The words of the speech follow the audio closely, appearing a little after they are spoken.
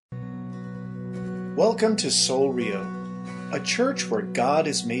Welcome to Soul Rio, a church where God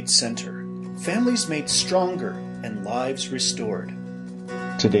is made center, families made stronger, and lives restored.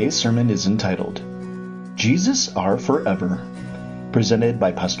 Today's sermon is entitled, Jesus Are Forever, presented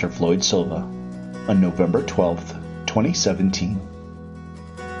by Pastor Floyd Silva on November 12th, 2017.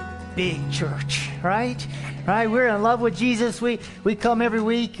 Big church, right? We're in love with Jesus. We come every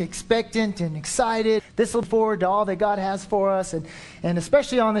week expectant and excited. This look forward to all that God has for us. And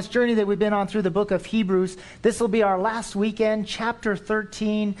especially on this journey that we've been on through the book of Hebrews, this will be our last weekend, chapter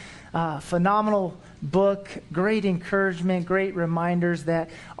 13. Phenomenal book, great encouragement, great reminders that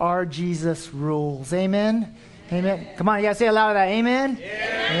our Jesus rules. Amen? Amen. Come on, you got to say it loud. Amen?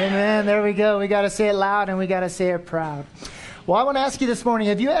 Yeah. Amen. There we go. We got to say it loud and we got to say it proud. Well, I want to ask you this morning,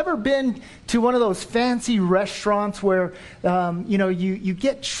 have you ever been to one of those fancy restaurants where, you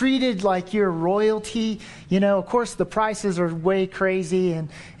get treated like you're royalty? You know, of course, the prices are way crazy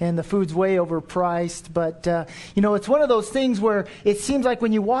and the food's way overpriced. But, it's one of those things where it seems like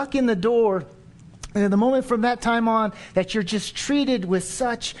when you walk in the door, the moment from that time on, that you're just treated with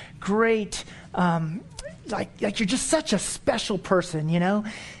such great like you're just such a special person, you know?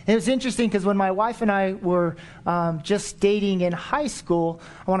 And it was interesting because when my wife and I were just dating in high school,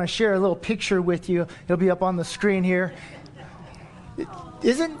 I want to share a little picture with you. It'll be up on the screen here.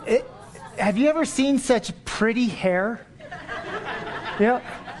 Isn't it? Have you ever seen such pretty hair? Yeah.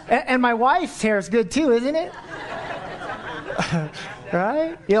 And my wife's hair is good too, isn't it?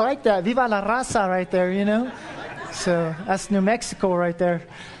 Right? You like that? Viva la raza right there, you know? So that's New Mexico right there.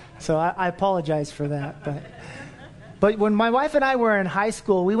 So I apologize for that. But when my wife and I were in high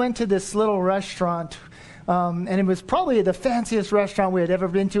school, we went to this little restaurant, and it was probably the fanciest restaurant we had ever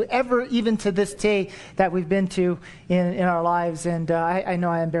been to, even to this day that we've been to in our lives. And I know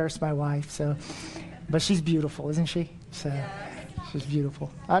I embarrassed my wife, but she's beautiful, isn't she? So she's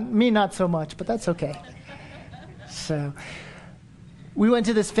beautiful. Me, not so much, but that's okay. So we went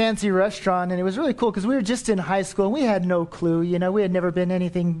to this fancy restaurant, and it was really cool because we were just in high school, and we had no clue. You know, we had never been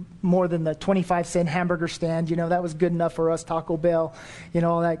anything more than the 25-cent hamburger stand. You know, that was good enough for us, Taco Bell,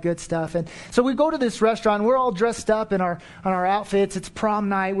 all that good stuff. And so we go to this restaurant. We're all dressed up in our outfits. It's prom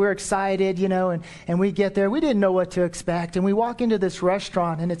night. We're excited, and we get there. We didn't know what to expect, and we walk into this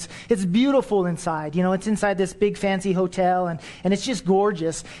restaurant, and it's beautiful inside. It's inside this big fancy hotel, and it's just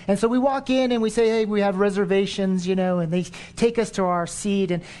gorgeous. And so we walk in, and we say, hey, we have reservations, and they take us to our seat,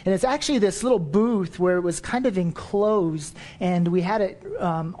 and it's actually this little booth where it was kind of enclosed, and we had it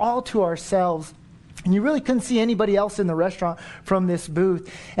all to ourselves. And you really couldn't see anybody else in the restaurant from this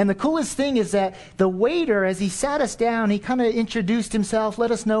booth. And the coolest thing is that the waiter, as he sat us down, he kind of introduced himself, let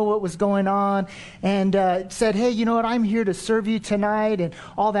us know what was going on, and said, hey, you know what, I'm here to serve you tonight, and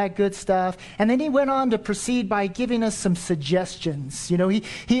all that good stuff. And then he went on to proceed by giving us some suggestions.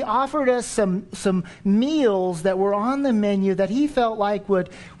 He offered us some meals that were on the menu that he felt like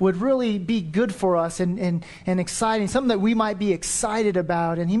would really be good for us and exciting, something that we might be excited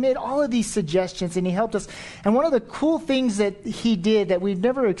about. And he made all of these suggestions, and he helped us. And one of the cool things that he did that we've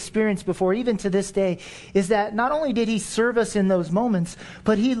never experienced before, even to this day, is that not only did he serve us in those moments,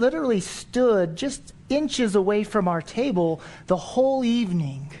 but he literally stood just inches away from our table the whole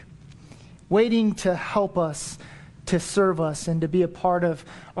evening, waiting to help us, to serve us, and to be a part of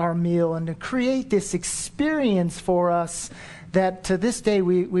our meal, and to create this experience for us that to this day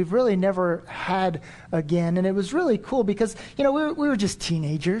we've really never had again. And it was really cool because, we were just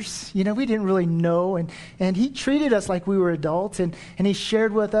teenagers. We didn't really know. And he treated us like we were adults, and he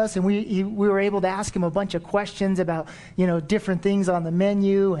shared with us, and we were able to ask him a bunch of questions about, different things on the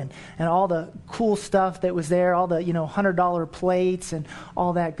menu and all the cool stuff that was there, all the, $100 plates and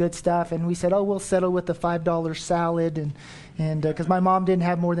all that good stuff. And we said, we'll settle with the $5 salad, and because my mom didn't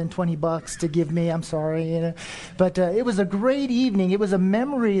have more than $20 to give me, I'm sorry. But it was a great evening. It was a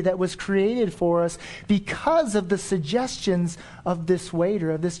memory that was created for us because of the suggestions of this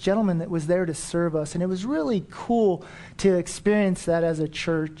waiter, of this gentleman that was there to serve us. And it was really cool to experience that as a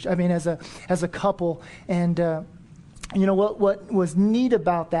church, as a couple. And, what was neat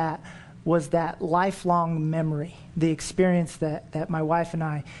about that was that lifelong memory, the experience that my wife and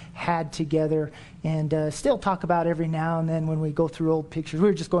I had together, and still talk about every now and then when we go through old pictures. We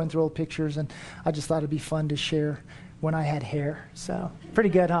were just going through old pictures, and I just thought it'd be fun to share when I had hair. So, pretty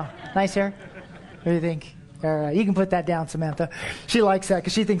good, huh? Nice hair? What do you think? All right, you can put that down, Samantha. She likes that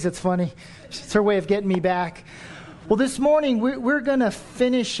because she thinks it's funny. It's her way of getting me back. Well, this morning, we're going to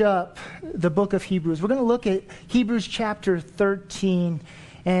finish up the book of Hebrews. We're going to look at Hebrews chapter 13.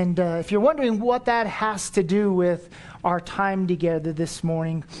 And if you're wondering what that has to do with our time together this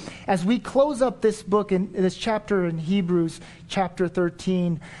morning, as we close up this book, in this chapter in Hebrews, chapter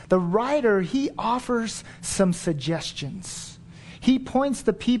 13, the writer, he offers some suggestions. He points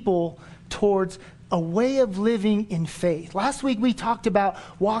the people towards a way of living in faith. Last week we talked about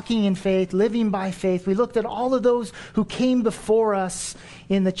walking in faith, living by faith. We looked at all of those who came before us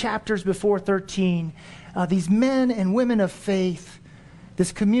in the chapters before 13. These men and women of faith,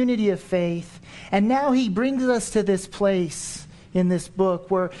 this community of faith. And now he brings us to this place in this book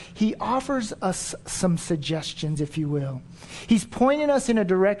where he offers us some suggestions, if you will. He's pointing us in a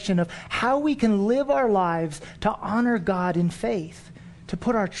direction of how we can live our lives to honor God in faith, to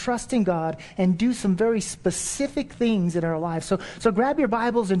put our trust in God and do some very specific things in our lives. So grab your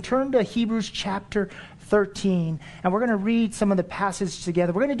Bibles and turn to Hebrews chapter 13, and we're going to read some of the passage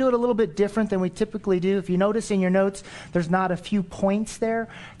together. We're going to do it a little bit different than we typically do. If you notice in your notes, there's not a few points there.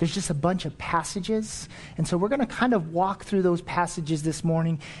 There's just a bunch of passages. And so we're going to kind of walk through those passages this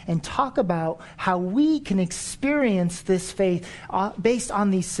morning and talk about how we can experience this faith based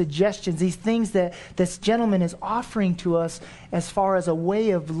on these suggestions, these things that this gentleman is offering to us as far as a way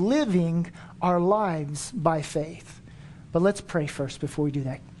of living our lives by faith. But let's pray first before we do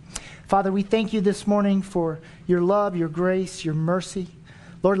that. Father, we thank you this morning for your love, your grace, your mercy.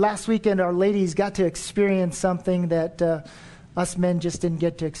 Lord, last weekend our ladies got to experience something that us men just didn't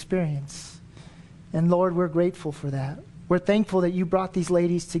get to experience. And Lord, we're grateful for that. We're thankful that you brought these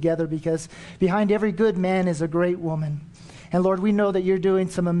ladies together because behind every good man is a great woman. And Lord, we know that you're doing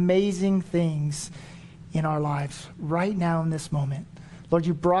some amazing things in our lives right now in this moment. Lord,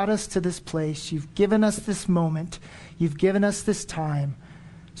 you brought us to this place. You've given us this moment. You've given us this time,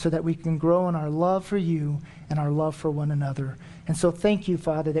 so that we can grow in our love for you and our love for one another. And so thank you,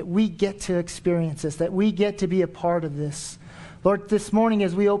 Father, that we get to experience this, that we get to be a part of this. Lord, this morning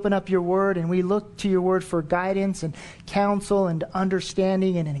as we open up your word and we look to your word for guidance and counsel and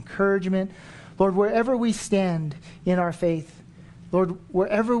understanding and encouragement, Lord, wherever we stand in our faith, Lord,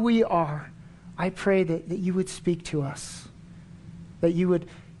 wherever we are, I pray that you would speak to us, that you would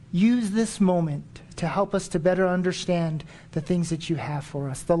use this moment to help us to better understand the things that you have for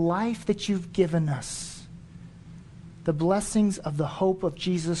us, the life that you've given us, the blessings of the hope of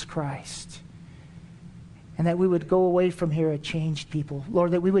Jesus Christ, and that we would go away from here a changed people.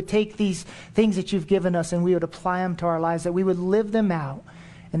 Lord, that we would take these things that you've given us and we would apply them to our lives, that we would live them out,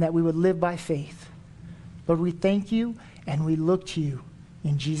 and that we would live by faith. Lord, we thank you and we look to you.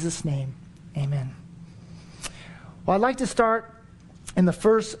 In Jesus' name, amen. Well, I'd like to start in the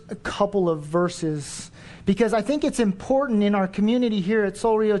first couple of verses, because I think it's important in our community here at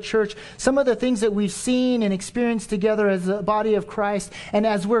Soul Rio Church, some of the things that we've seen and experienced together as a body of Christ, and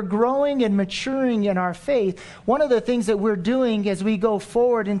as we're growing and maturing in our faith, one of the things that we're doing as we go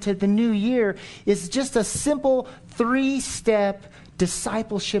forward into the new year is just a simple 3-step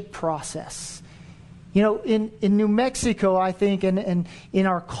discipleship process. You know, in New Mexico, I think, and in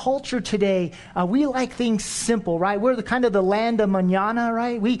our culture today, we like things simple, right? We're the kind of the land of mañana,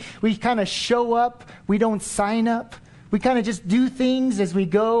 right? We kind of show up. We don't sign up. We kind of just do things as we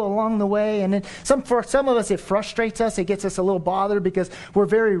go along the way. And then for some of us, it frustrates us. It gets us a little bothered because we're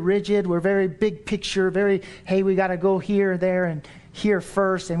very rigid. We're very big picture, very, hey, we got to go here, there, and here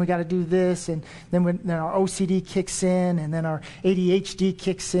first, and we got to do this, and then our OCD kicks in, and then our ADHD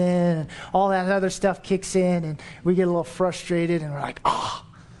kicks in, and all that other stuff kicks in, and we get a little frustrated, and we're like, ah.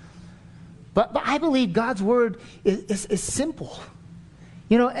 But I believe God's word is simple,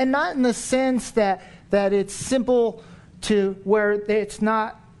 you know, and not in the sense that it's simple to where it's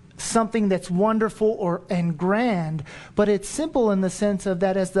not something that's wonderful and grand, but it's simple in the sense of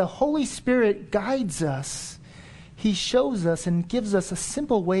that as the Holy Spirit guides us, He shows us and gives us a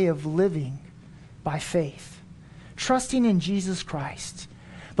simple way of living by faith, trusting in Jesus Christ.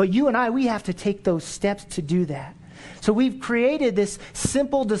 But you and I, we have to take those steps to do that. So we've created this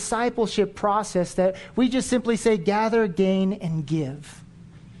simple discipleship process that we just simply say, gather, gain, and give.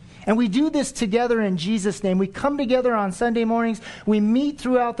 And we do this together in Jesus' name. We come together on Sunday mornings. We meet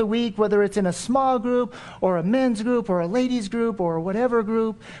throughout the week, whether it's in a small group or a men's group or a ladies' group or whatever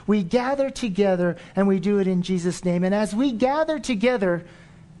group. We gather together and we do it in Jesus' name. And as we gather together,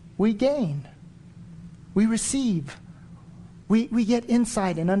 we gain. We receive. We get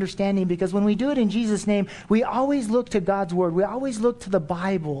insight and understanding, because when we do it in Jesus' name, we always look to God's word. We always look to the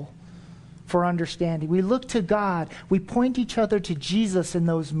Bible for understanding. We look to God. We point each other to Jesus in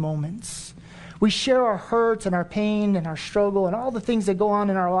those moments. We share our hurts and our pain and our struggle and all the things that go on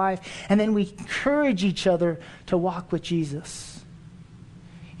in our life, and then we encourage each other to walk with Jesus.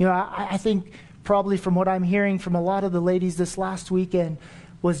 You know, I think probably from what I'm hearing from a lot of the ladies this last weekend,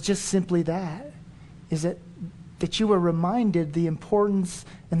 was just simply that, is that you were reminded the importance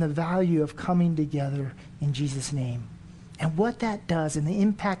and the value of coming together in Jesus' name and what that does and the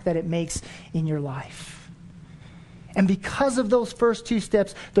impact that it makes in your life. And because of those first two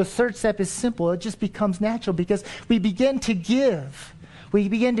steps, the third step is simple. It just becomes natural because we begin to give. We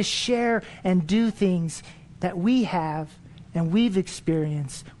begin to share and do things that we have and we've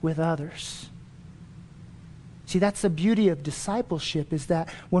experienced with others. See, that's the beauty of discipleship, is that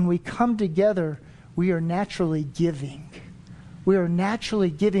when we come together, we are naturally giving. We are naturally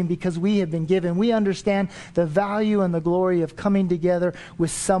giving because we have been given. We understand the value and the glory of coming together with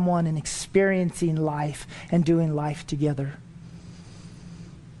someone and experiencing life and doing life together.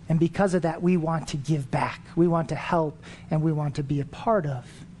 And because of that, we want to give back. We want to help, and we want to be a part of.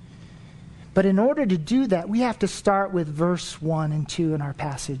 But in order to do that, we have to start with verse 1 and 2 in our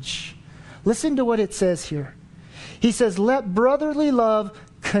passage. Listen to what it says here. He says, "Let brotherly love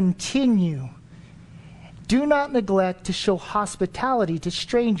continue. Do not neglect to show hospitality to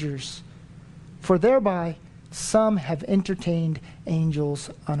strangers, for thereby some have entertained angels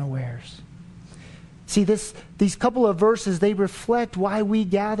unawares." See, these couple of verses, they reflect why we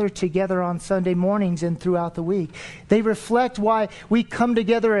gather together on Sunday mornings and throughout the week. They reflect why we come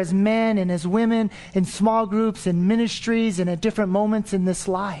together as men and as women in small groups and ministries and at different moments in this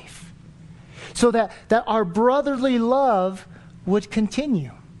life, so that our brotherly love would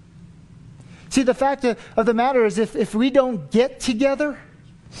continue. See, the fact of the matter is, if we don't get together,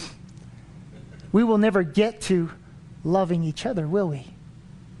 we will never get to loving each other, will we?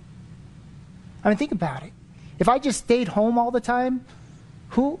 I mean, think about it. If I just stayed home all the time,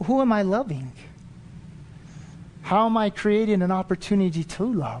 who am I loving? How am I creating an opportunity to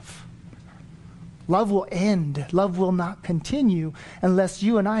love? Love will end. Love will not continue unless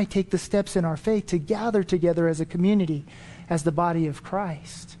you and I take the steps in our faith to gather together as a community, as the body of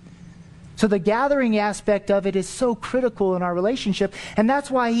Christ. So the gathering aspect of it is so critical in our relationship. And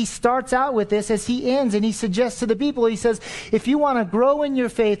that's why he starts out with this as he ends, and he suggests to the people, he says, if you want to grow in your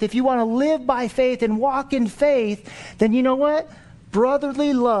faith, if you want to live by faith and walk in faith, then you know what?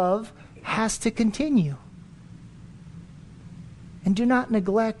 Brotherly love has to continue. And do not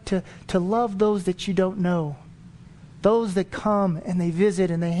neglect to love those that you don't know. Those that come and they visit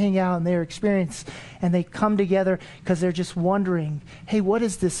and they hang out and they experience and they come together because they're just wondering, hey, what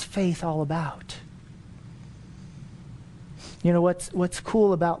is this faith all about? You know, what's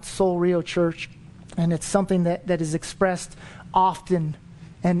cool about Soul Rio Church, and it's something that is expressed often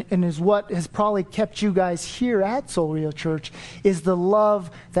and is what has probably kept you guys here at Soul Rio Church, is the love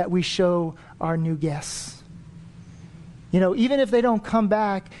that we show our new guests. You know, even if they don't come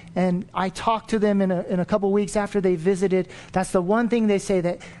back and I talk to them in a couple weeks after they visited, that's the one thing they say,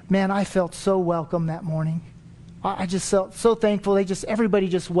 that, man, I felt so welcome that morning. I just felt so thankful. Everybody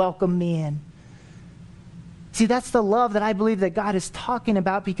just welcomed me in. See, that's the love that I believe that God is talking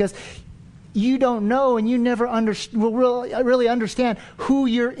about, because you don't know and you never will really understand who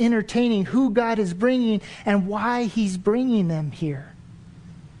you're entertaining, who God is bringing, and why he's bringing them here.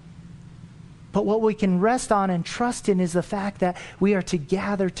 But what we can rest on and trust in is the fact that we are to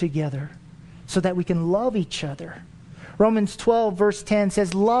gather together so that we can love each other. Romans 12, verse 10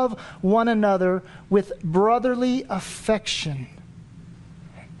 says, "Love one another with brotherly affection."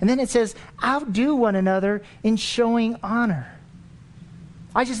 And then it says, "Outdo one another in showing honor."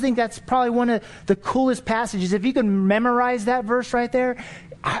 I just think that's probably one of the coolest passages. If you can memorize that verse right there,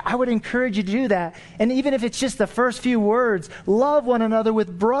 I would encourage you to do that. And even if it's just the first few words, love one another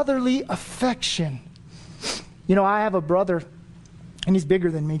with brotherly affection. You know, I have a brother, and he's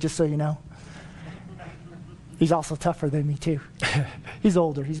bigger than me, just so you know. He's also tougher than me, too. He's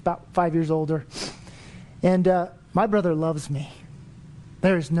older. He's about 5 years older. And my brother loves me.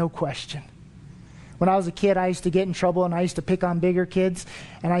 There is no question. When I was a kid, I used to get in trouble, and I used to pick on bigger kids.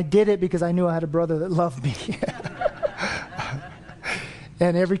 And I did it because I knew I had a brother that loved me.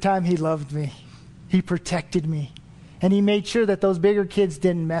 And every time he loved me, he protected me. And he made sure that those bigger kids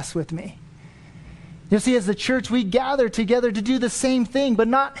didn't mess with me. You see, as the church, we gather together to do the same thing, but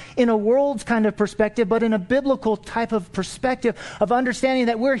not in a world's kind of perspective, but in a biblical type of perspective of understanding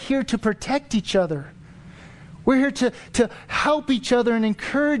that we're here to protect each other. We're here to help each other and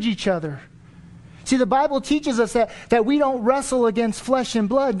encourage each other. See, the Bible teaches us that we don't wrestle against flesh and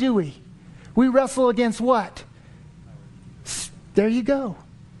blood, do we? We wrestle against what? There you go.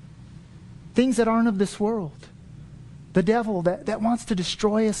 Things that aren't of this world. The devil that wants to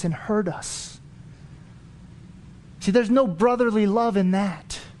destroy us and hurt us. See, there's no brotherly love in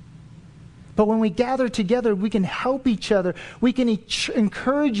that. But when we gather together, we can help each other. We can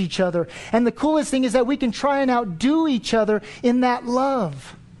encourage each other. And the coolest thing is that we can try and outdo each other in that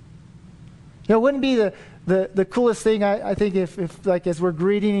love. You know, it wouldn't be the coolest thing, I think, if like as we're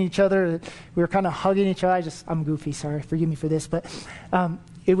greeting each other, we were kind of hugging each other. I'm goofy, sorry, forgive me for this. But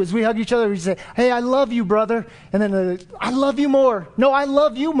it was, we hug each other, we say, hey, I love you, brother. And then, I love you more. No, I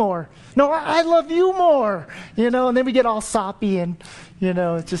love you more. No, I love you more. You know, and then we get all soppy and, you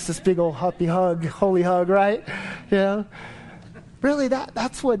know, it's just this big old happy hug, holy hug, right? You know, really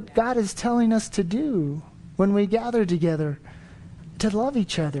that's what God is telling us to do when we gather together, to love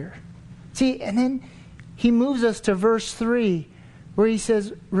each other. See, and then he moves us to verse 3, where he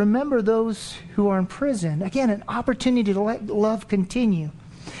says, remember those who are in prison. Again, an opportunity to let love continue.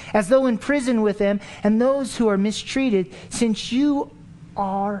 As though in prison with them, and those who are mistreated, since you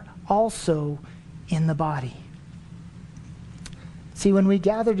are also in the body. See, when we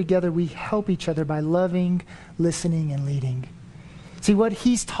gather together, we help each other by loving, listening, and leading. See, what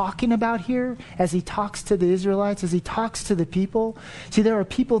he's talking about here, as he talks to the Israelites, as he talks to the people, see, there are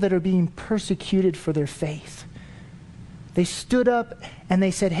people that are being persecuted for their faith. They stood up and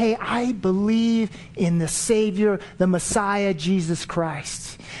they said, hey, I believe in the Savior, the Messiah, Jesus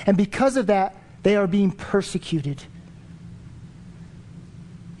Christ. And because of that, they are being persecuted.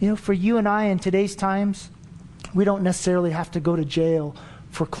 You know, for you and I in today's times, we don't necessarily have to go to jail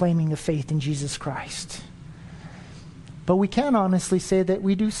for claiming a faith in Jesus Christ. But we can honestly say that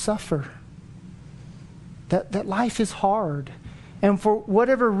we do suffer. That life is hard. And for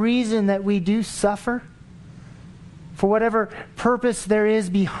whatever reason that we do suffer, for whatever purpose there is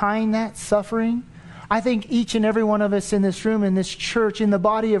behind that suffering, I think each and every one of us in this room, in this church, in the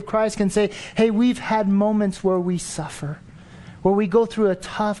body of Christ can say, hey, we've had moments where we suffer, where we go through a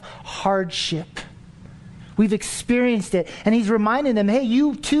tough hardship. We've experienced it. And he's reminding them, hey,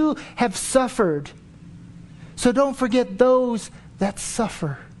 you too have suffered. So don't forget those that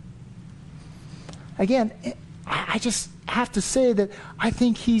suffer. Again, I just have to say that I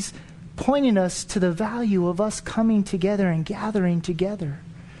think he's pointing us to the value of us coming together and gathering together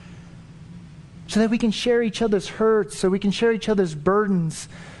so that we can share each other's hurts, so we can share each other's burdens,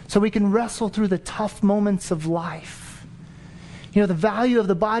 so we can wrestle through the tough moments of life. You know, the value of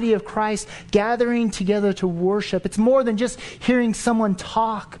the body of Christ gathering together to worship. It's more than just hearing someone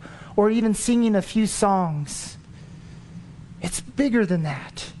talk or even singing a few songs. It's bigger than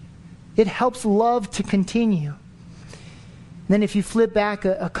that. It helps love to continue. And then if you flip back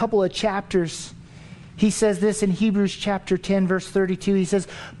a couple of chapters, he says this in Hebrews chapter 10, verse 32. He says,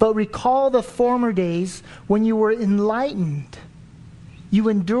 but recall the former days when you were enlightened. You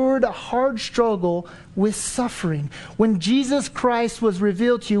endured a hard struggle with suffering. When Jesus Christ was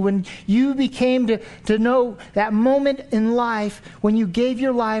revealed to you, when you became to know that moment in life when you gave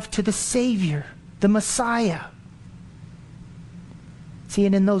your life to the Savior, the Messiah. See,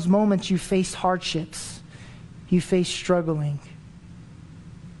 and in those moments you faced hardships. You faced struggling.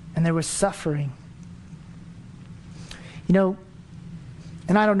 And there was suffering. You know,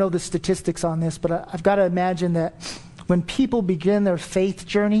 and I don't know the statistics on this, but I've got to imagine that when people begin their faith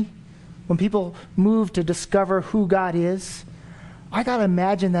journey, when people move to discover who God is, I got to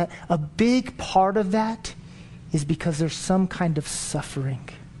imagine that a big part of that is because there's some kind of suffering.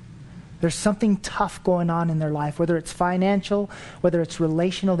 There's something tough going on in their life, whether it's financial, whether it's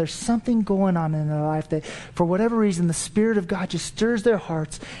relational. There's something going on in their life that, for whatever reason, the Spirit of God just stirs their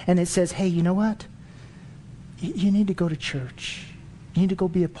hearts and it says, hey, you know what? You need to go to church. You need to go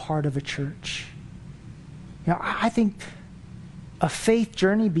be a part of a church. You know, I think a faith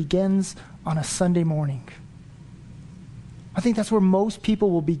journey begins on a Sunday morning. I think that's where most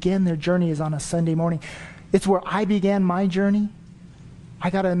people will begin their journey, is on a Sunday morning. It's where I began my journey. I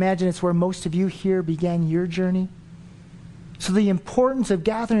got to imagine it's where most of you here began your journey. So the importance of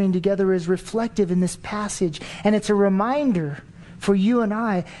gathering together is reflective in this passage, and it's a reminder for you and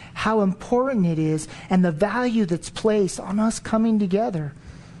I how important it is and the value that's placed on us coming together,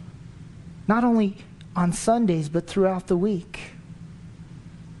 not only on Sundays, but throughout the week.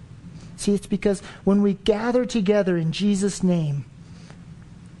 See, it's because when we gather together in Jesus' name,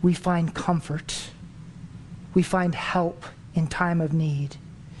 we find comfort. We find help in time of need.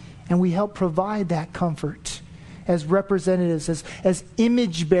 And we help provide that comfort as representatives, as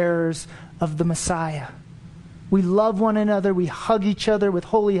image bearers of the Messiah. We love one another. We hug each other with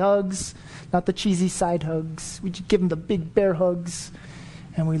holy hugs, not the cheesy side hugs. We just give them the big bear hugs.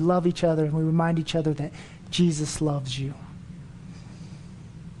 And we love each other, and we remind each other that Jesus loves you.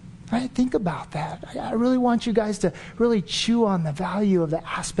 Right? Think about that. I really want you guys to really chew on the value of the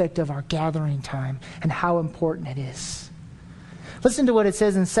aspect of our gathering time and how important it is. Listen to what it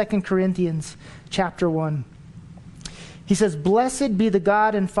says in 2 Corinthians chapter 1. He says, "Blessed be the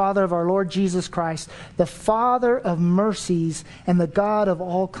God and Father of our Lord Jesus Christ, the Father of mercies and the God of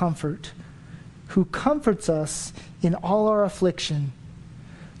all comfort, who comforts us in all our affliction,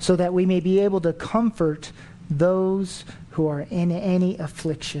 so that we may be able to comfort those who are in any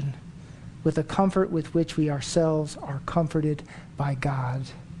affliction with the comfort with which we ourselves are comforted by God."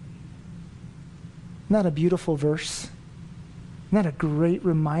 Isn't that a beautiful verse? Isn't that a great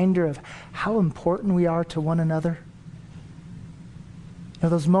reminder of how important we are to one another? You know,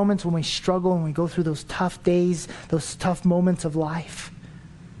 those moments when we struggle and we go through those tough days, those tough moments of life.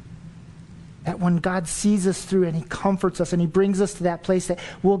 That when God sees us through and He comforts us and He brings us to that place that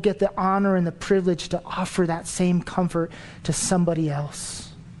we'll get the honor and the privilege to offer that same comfort to somebody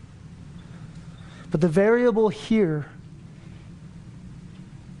else. But the variable here,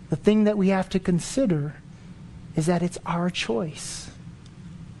 the thing that we have to consider, is that it's our choice.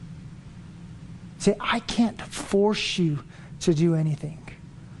 See, I can't force you to do anything.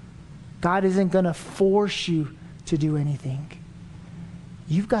 God isn't going to force you to do anything.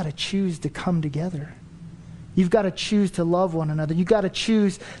 You've got to choose to come together. You've got to choose to love one another. You've got to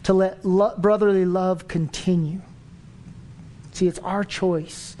choose to let brotherly love continue. See, it's our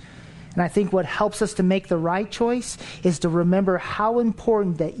choice. And I think what helps us to make the right choice is to remember how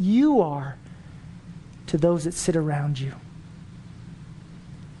important that you are to those that sit around you.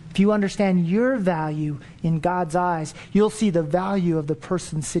 If you understand your value in God's eyes, you'll see the value of the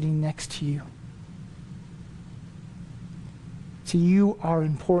person sitting next to you. See, you are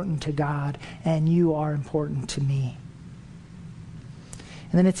important to God, and you are important to me.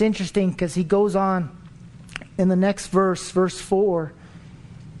 And then it's interesting because he goes on in the next verse, verse 4,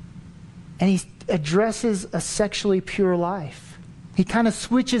 and he addresses a sexually pure life. He kind of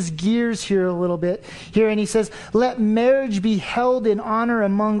switches gears here a little bit here, and he says, "Let marriage be held in honor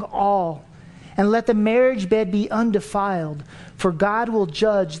among all, and let the marriage bed be undefiled, for God will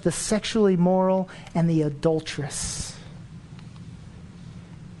judge the sexually immoral and the adulterous."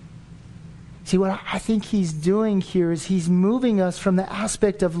 See, what I think he's doing here is he's moving us from the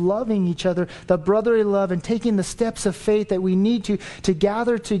aspect of loving each other, the brotherly love, and taking the steps of faith that we need to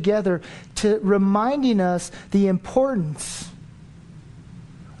gather together, to reminding us the importance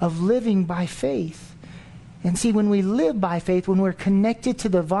of living by faith. And see, when we live by faith, when we're connected to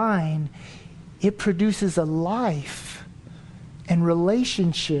the vine, it produces a life and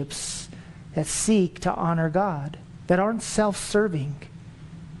relationships that seek to honor God, that aren't self-serving,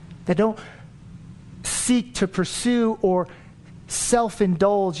 that don't seek to pursue or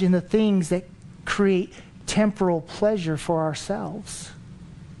self-indulge in the things that create temporal pleasure for ourselves.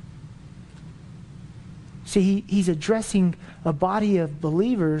 See, he's addressing a body of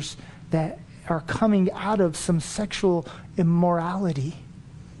believers that are coming out of some sexual immorality.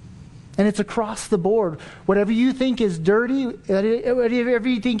 And it's across the board. Whatever you think is dirty, whatever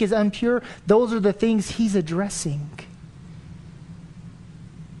you think is impure, those are the things he's addressing.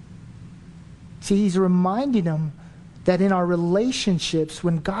 See, he's reminding them that in our relationships,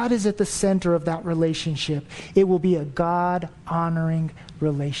 when God is at the center of that relationship, it will be a God-honoring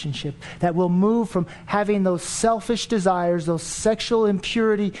relationship that will move from having those selfish desires, those sexual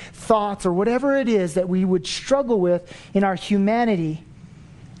impurity thoughts, or whatever it is that we would struggle with in our humanity,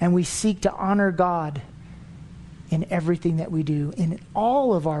 and we seek to honor God in everything that we do, in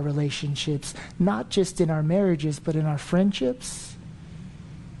all of our relationships, not just in our marriages, but in our friendships,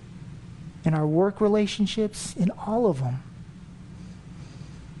 in our work relationships, in all of them.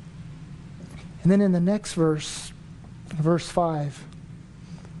 And then in the next verse, verse 5,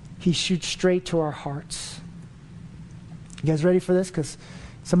 he shoots straight to our hearts. You guys ready for this? Because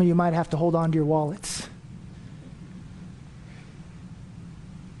some of you might have to hold on to your wallets.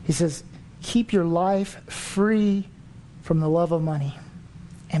 He says, "Keep your life free from the love of money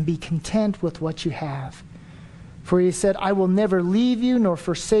and be content with what you have. For he said, I will never leave you nor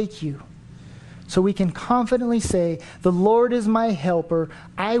forsake you. So we can confidently say, the Lord is my helper.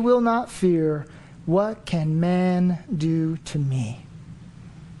 I will not fear. What can man do to me?"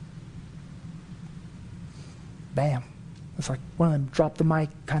 Bam. It's like one of them drop the mic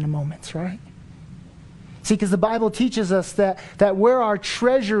kind of moments, right? See, because the Bible teaches us that where our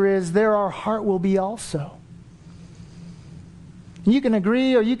treasure is, there our heart will be also. You can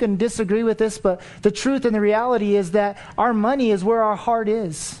agree or you can disagree with this, but the truth and the reality is that our money is where our heart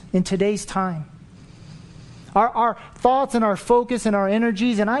is in today's time. Our thoughts and our focus and our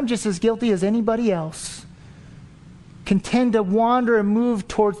energies, and I'm just as guilty as anybody else, can tend to wander and move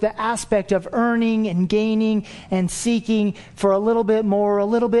towards the aspect of earning and gaining and seeking for a little bit more, a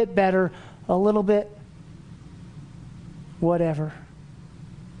little bit better, a little bit whatever.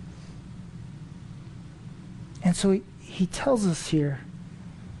 And so he tells us here,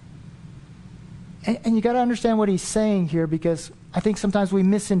 and you got to understand what he's saying here, because I think sometimes we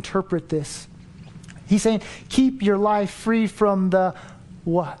misinterpret this. He's saying, keep your life free from the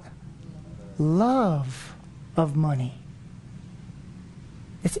what? Love of money.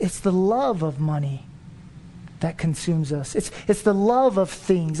 It's the love of money that consumes us. It's the love of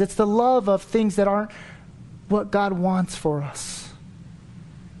things. It's the love of things that aren't what God wants for us.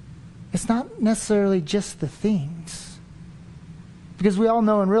 It's not necessarily just the things. Because we all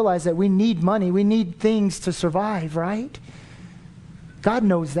know and realize that we need money. We need things to survive, right? God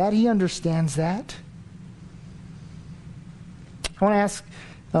knows that. He understands that. I want to ask,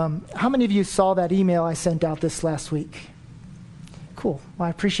 how many of you saw that email I sent out this last week? Cool. Well, I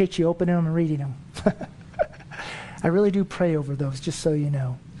appreciate you opening them and reading them. I really do pray over those, just so you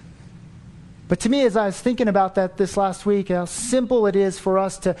know. But to me, as I was thinking about that this last week, how simple it is for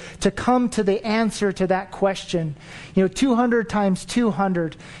us to come to the answer to that question. 200 times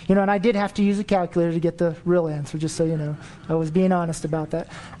 200. And I did have to use a calculator to get the real answer, just so you know. I was being honest about that.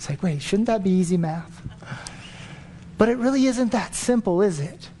 It's like, wait, shouldn't that be easy math? But it really isn't that simple, is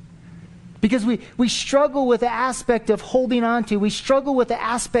it? Because we struggle with the aspect of holding on to. We struggle with the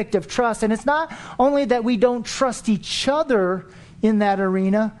aspect of trust. And it's not only that we don't trust each other in that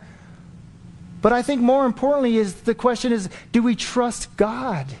arena, but I think more importantly is the question is, do we trust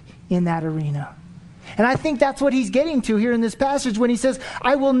God in that arena? And I think that's what he's getting to here in this passage when he says,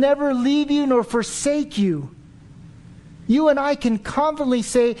 I will never leave you nor forsake you. You and I can confidently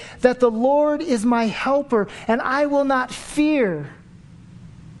say that the Lord is my helper and I will not fear.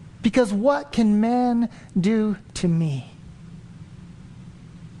 Because what can man do to me?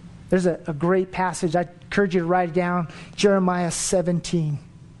 There's a great passage. I encourage you to write it down. Jeremiah 17.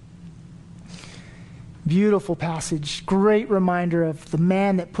 Beautiful passage. Great reminder of the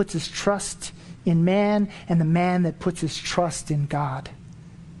man that puts his trust in man and the man that puts his trust in God.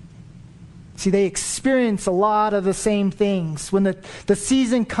 See, they experience a lot of the same things. When the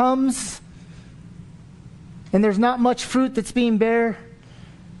season comes and there's not much fruit that's being bare,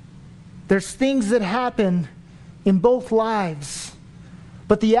 there's things that happen in both lives.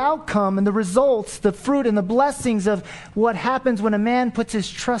 But the outcome and the results, the fruit and the blessings of what happens when a man puts his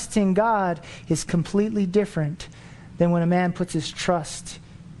trust in God is completely different than when a man puts his trust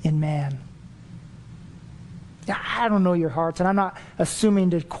in man. I don't know your hearts, and I'm not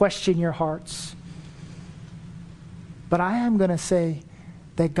assuming to question your hearts. But I am going to say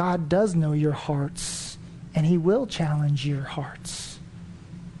that God does know your hearts, and he will challenge your hearts.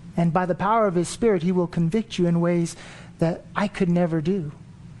 And by the power of his Spirit, he will convict you in ways that I could never do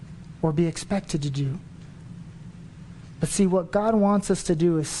or be expected to do. But see, what God wants us to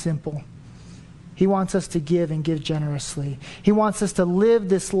do is simple. He wants us to give and give generously. He wants us to live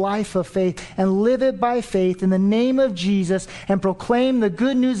this life of faith and live it by faith in the name of Jesus and proclaim the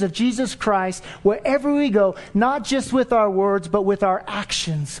good news of Jesus Christ wherever we go, not just with our words, but with our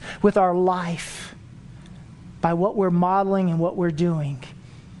actions, with our life, by what we're modeling and what we're doing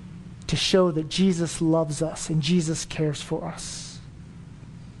to show that Jesus loves us and Jesus cares for us.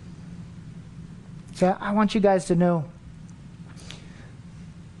 So I want you guys to know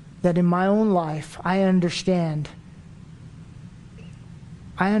that in my own life, I understand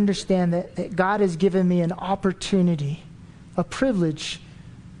that God has given me an opportunity, a privilege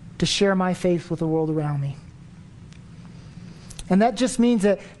to share my faith with the world around me. And that just means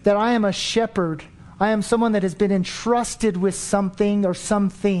that I am a shepherd. I am someone that has been entrusted with something or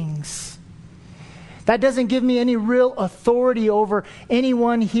some things. That doesn't give me any real authority over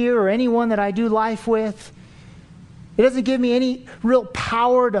anyone here or anyone that I do life with. It doesn't give me any real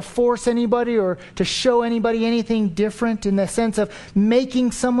power to force anybody or to show anybody anything different in the sense of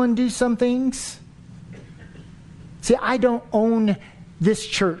making someone do some things. See, I don't own this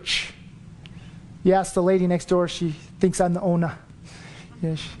church. You ask the lady next door, she thinks I'm the owner.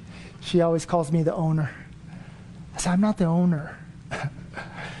 Yeah, she always calls me the owner. I said, I'm not the owner.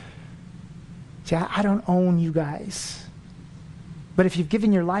 See, I don't own you guys. But if you've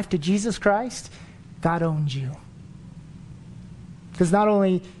given your life to Jesus Christ, God owns you. Because not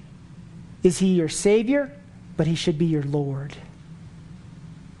only is he your Savior, but he should be your Lord.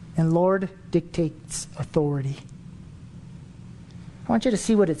 And Lord dictates authority. I want you to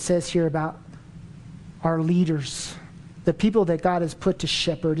see what it says here about our leaders, the people that God has put to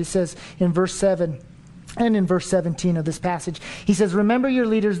shepherd. It says in verse 7 and in verse 17 of this passage, he says, remember your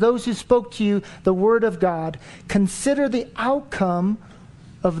leaders, those who spoke to you the word of God. Consider the outcome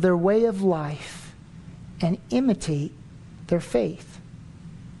of their way of life and imitate their faith.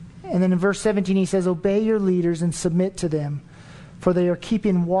 And then in verse 17 he says, obey your leaders and submit to them, for they are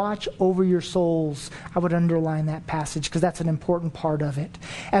keeping watch over your souls. I would underline that passage because that's an important part of it.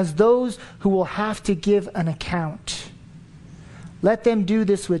 As those who will have to give an account. Let them do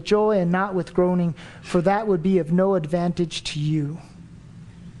this with joy and not with groaning, for that would be of no advantage to you.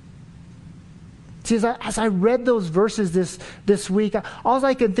 See, as I read those verses this week, all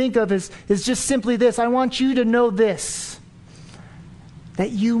I can think of is just simply this. I want you to know this, that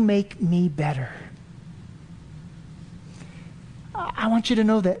you make me better. I want you to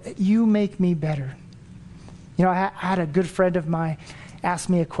know that you make me better. You know, I had a good friend of mine ask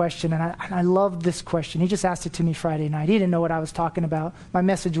me a question, and I loved this question. He just asked it to me Friday night. He didn't know what I was talking about. My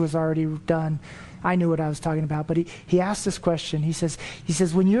message was already done. I knew what I was talking about, but he asked this question. He says,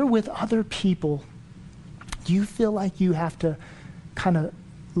 when you're with other people, do you feel like you have to kind of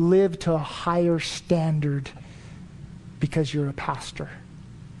live to a higher standard because you're a pastor?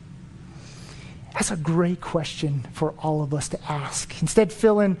 That's a great question for all of us to ask. Instead,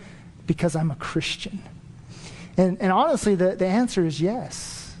 fill in, because I'm a Christian. And honestly, the answer is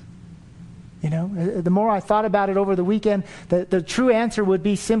yes. You know, the more I thought about it over the weekend, the true answer would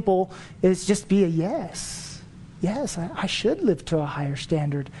be simple, is just be a yes. Yes, I should live to a higher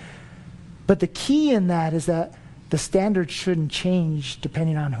standard. But the key in that is that the standard shouldn't change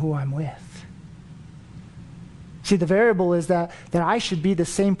depending on who I'm with. See, the variable is that I should be the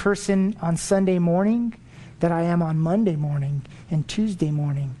same person on Sunday morning that I am on Monday morning and Tuesday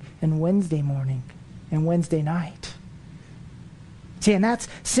morning and Wednesday morning and Wednesday night. See, and that's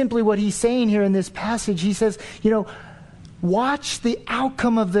simply what he's saying here in this passage. He says, you know, watch the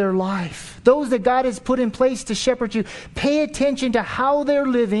outcome of their life. Those that God has put in place to shepherd you, pay attention to how they're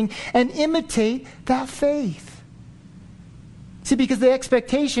living and imitate that faith. See, because the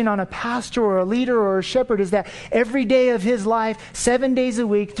expectation on a pastor or a leader or a shepherd is that every day of his life, 7 days a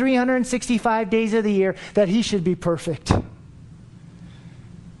week, 365 days of the year, that he should be perfect.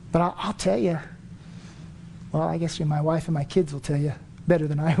 But I'll tell you, well, I guess my wife and my kids will tell you better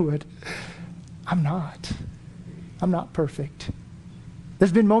than I would. I'm not. I'm not perfect.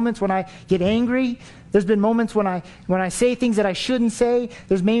 There's been moments when I get angry. There's been moments when I say things that I shouldn't say.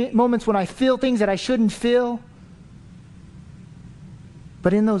 There's moments when I feel things that I shouldn't feel.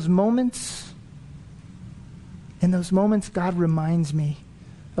 But in those moments, God reminds me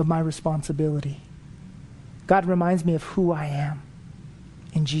of my responsibility. God reminds me of who I am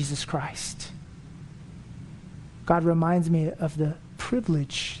in Jesus Christ. God reminds me of the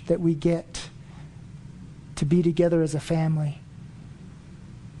privilege that we get to be together as a family.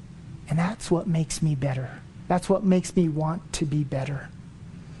 And that's what makes me better. That's what makes me want to be better.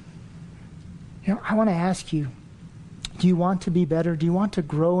 You know, I want to ask you, do you want to be better? Do you want to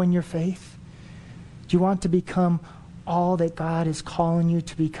grow in your faith? Do you want to become all that God is calling you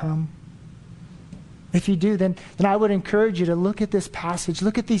to become? If you do, then I would encourage you to look at this passage,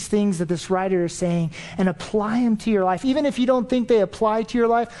 look at these things that this writer is saying, and apply them to your life. Even if you don't think they apply to your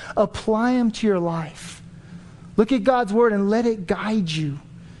life, apply them to your life. Look at God's word and let it guide you.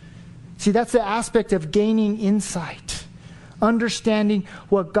 See, that's the aspect of gaining insight, understanding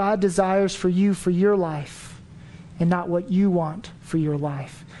what God desires for you, for your life, and not what you want for your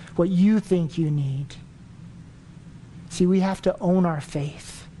life, what you think you need. See, we have to own our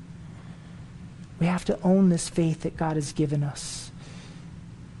faith. We have to own this faith that God has given us.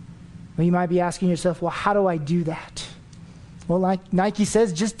 Well, you might be asking yourself, well, how do I do that? Well, like Nike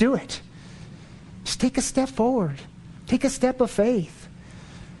says, just do it. Just take a step forward. Take a step of faith.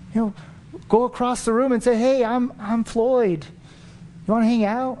 You know, go across the room and say, hey, I'm Floyd. You want to hang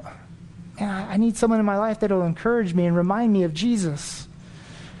out? Yeah, I need someone in my life that will encourage me and remind me of Jesus.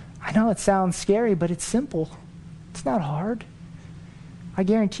 I know it sounds scary, but it's simple. It's not hard. I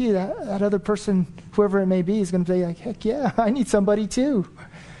guarantee you that other person, whoever it may be, is going to be like, heck yeah, I need somebody too.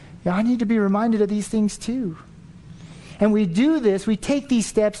 Yeah, I need to be reminded of these things too. And we do this, we take these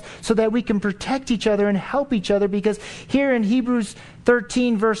steps so that we can protect each other and help each other, because here in Hebrews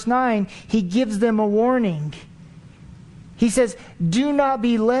 13 verse 9, he gives them a warning. He says, do not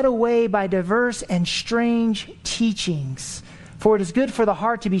be led away by diverse and strange teachings, for it is good for the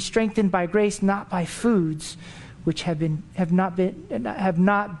heart to be strengthened by grace, not by foods, which have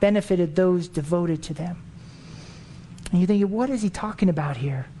not benefited those devoted to them. And you think, what is he talking about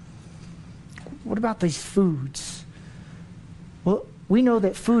here? What about these foods? Well, we know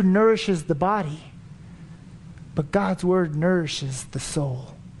that food nourishes the body, but God's word nourishes the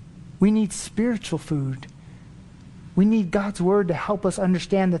soul. We need spiritual food. We need God's word to help us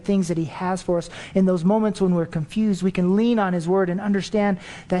understand the things that he has for us. In those moments when we're confused, we can lean on his word and understand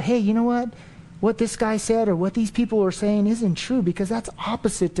that, hey, you know what? what this guy said or what these people are saying isn't true, because that's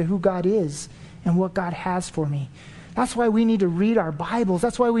opposite to who God is and what God has for me. That's why we need to read our Bibles.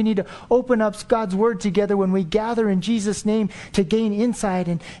 That's why we need to open up God's Word together when we gather in Jesus' name to gain insight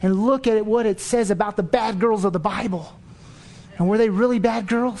and look at what it says about the bad girls of the Bible. And were they really bad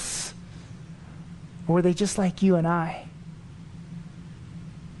girls? Or were they just like you and I?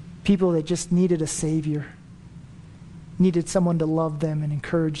 People that just needed a Savior, needed someone to love them and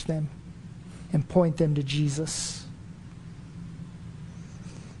encourage them and point them to Jesus.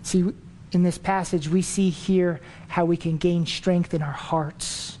 See, in this passage, we see here how we can gain strength in our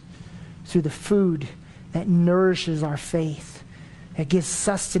hearts through the food that nourishes our faith, that gives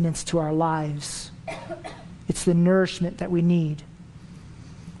sustenance to our lives. It's the nourishment that we need.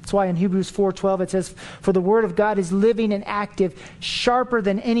 That's why in Hebrews 4:12 it says, "For the word of God is living and active, sharper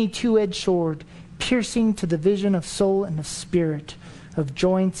than any two-edged sword, piercing to the division of soul and of spirit, of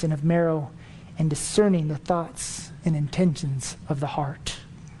joints and of marrow, and discerning the thoughts and intentions of the heart."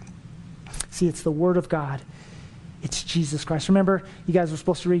 See, it's the Word of God. It's Jesus Christ. Remember, you guys were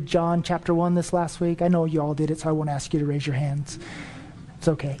supposed to read John chapter 1 this last week. I know you all did it, so I won't ask you to raise your hands. It's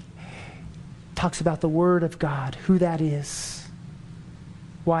okay. It talks about the Word of God, who that is,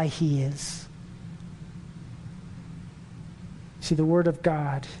 why He is. See, the Word of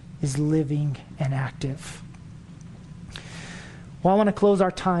God is living and active. Well, I want to close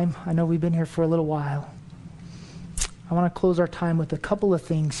our time. I know we've been here for a little while. I want to close our time with a couple of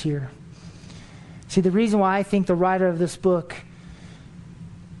things here. See, the reason why I think the writer of this book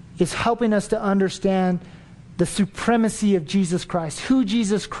is helping us to understand the supremacy of Jesus Christ, who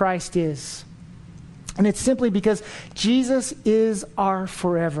Jesus Christ is. And it's simply because Jesus is our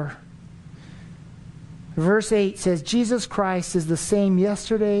forever. Verse 8 says, Jesus Christ is the same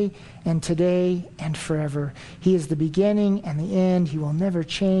yesterday and today and forever. He is the beginning and the end. He will never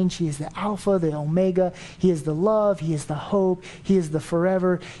change. He is the Alpha, the Omega. He is the love. He is the hope. He is the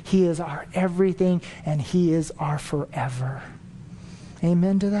forever. He is our everything, and He is our forever.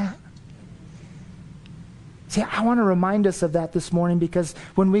 Amen to that? See, I want to remind us of that this morning, because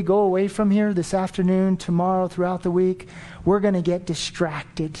when we go away from here this afternoon, tomorrow, throughout the week, we're going to get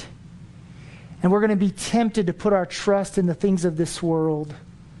distracted. And we're going to be tempted to put our trust in the things of this world.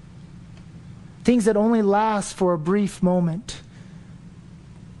 Things that only last for a brief moment.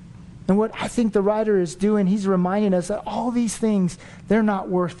 And what I think the writer is doing, he's reminding us that all these things, they're not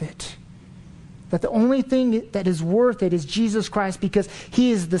worth it. That the only thing that is worth it is Jesus Christ, because He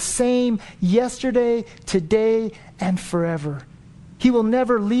is the same yesterday, today, and forever. He will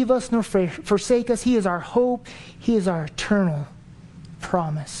never leave us nor forsake us. He is our hope. He is our eternal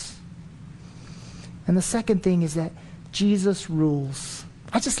promise. And the second thing is that Jesus rules.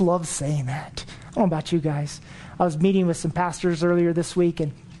 I just love saying that. I don't know about you guys. I was meeting with some pastors earlier this week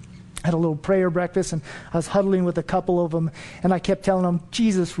and had a little prayer breakfast, and I was huddling with a couple of them, and I kept telling them,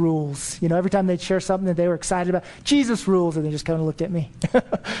 Jesus rules. You know, every time they'd share something that they were excited about, Jesus rules, and they just kind of looked at me.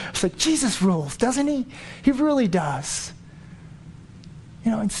 It's like, Jesus rules, doesn't He? He really does.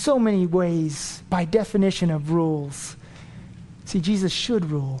 You know, in so many ways, by definition of rules. See, Jesus should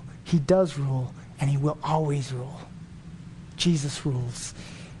rule. He does rule. And He will always rule. Jesus rules.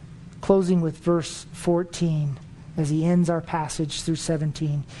 Closing with verse 14 as he ends our passage through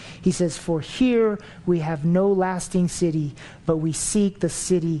 17. He says, "For here we have no lasting city, but we seek the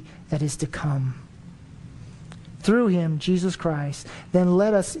city that is to come. Through Him, Jesus Christ, then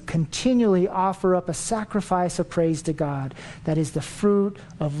let us continually offer up a sacrifice of praise to God, that is the fruit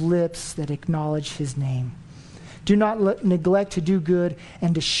of lips that acknowledge His name. Do not neglect to do good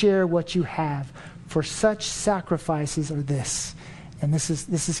and to share what you have, for such sacrifices are this," and this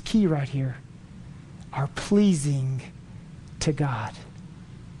is key right here, "are pleasing to God."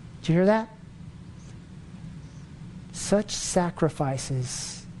 Did you hear that? Such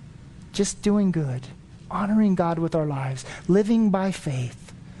sacrifices, just doing good, honoring God with our lives, living by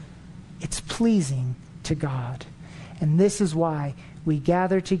faith, it's pleasing to God. And this is why we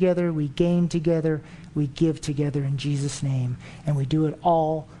gather together, we gain together, we give together in Jesus' name, and we do it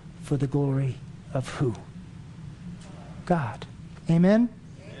all for the glory of who? God. Amen?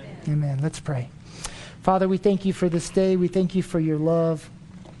 Amen. Let's pray. Father, we thank You for this day. We thank You for Your love.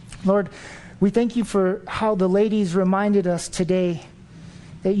 Lord, we thank You for how the ladies reminded us today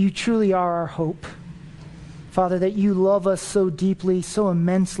that You truly are our hope. Father, that You love us so deeply, so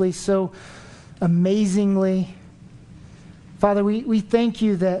immensely, so amazingly. Father, we thank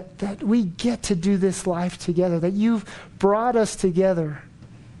You that we get to do this life together, that You've brought us together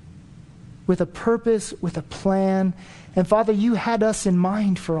with a purpose, with a plan. And Father, You had us in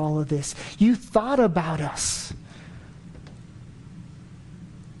mind for all of this. You thought about us.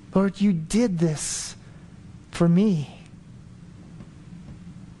 Lord, you did this for me.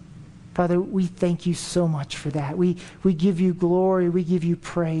 Father, we thank you so much for that. We give you glory. We give you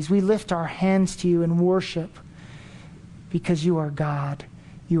praise. We lift our hands to you in worship because you are God.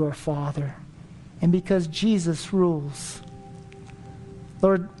 You are Father. And because Jesus rules.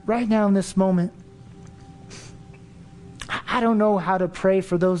 Lord, right now in this moment, I don't know how to pray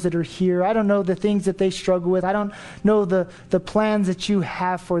for those that are here. I don't know the things that they struggle with. I don't know the plans that you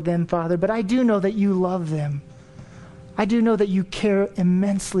have for them, Father. But I do know that you love them. I do know that you care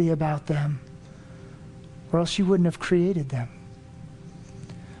immensely about them, or else you wouldn't have created them.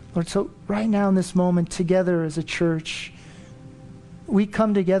 Lord, so right now in this moment, together as a church, we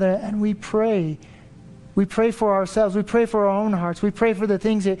come together and we pray. We pray for ourselves. We pray for our own hearts. We pray for the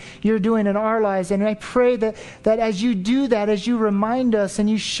things that you're doing in our lives. And I pray that as you do that, as you remind us and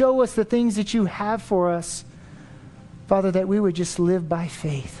you show us the things that you have for us, Father, that we would just live by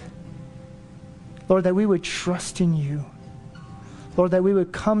faith. Lord, that we would trust in you. Lord, that we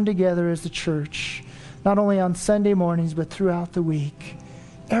would come together as the church, not only on Sunday mornings, but throughout the week.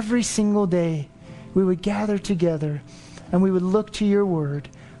 Every single day, we would gather together and we would look to your word,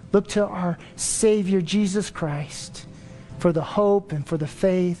 look to our Savior, Jesus Christ, for the hope and for the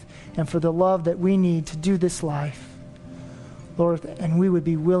faith and for the love that we need to do this life. Lord, and we would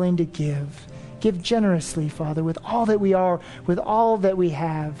be willing to give generously, Father, with all that we are, with all that we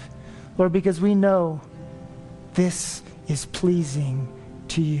have. Lord, because we know this is pleasing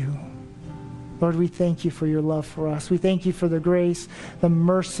to you. Lord, we thank you for your love for us. We thank you for the grace, the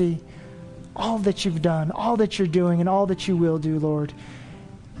mercy, all that you've done, all that you're doing, and all that you will do, Lord.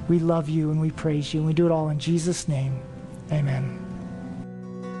 We love you and we praise you, and we do it all in Jesus' name. Amen.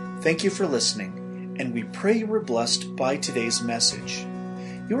 Thank you for listening, and we pray you were blessed by today's message.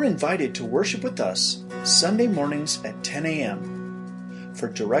 You're invited to worship with us Sunday mornings at 10 a.m. For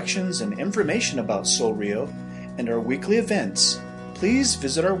directions and information about Soul Rio and our weekly events, please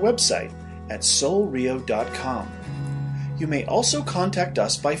visit our website at soulrio.com. You may also contact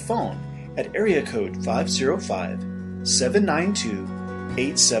us by phone at area code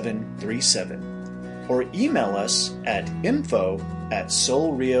 505-792-8737 or email us at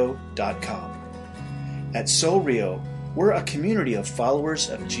info@soulrio.com. At Soul Rio, we're a community of followers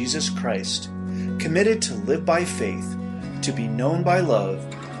of Jesus Christ, committed to live by faith, to be known by love,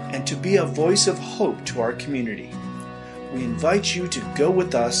 and to be a voice of hope to our community. We invite you to go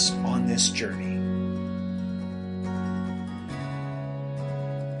with us on this journey.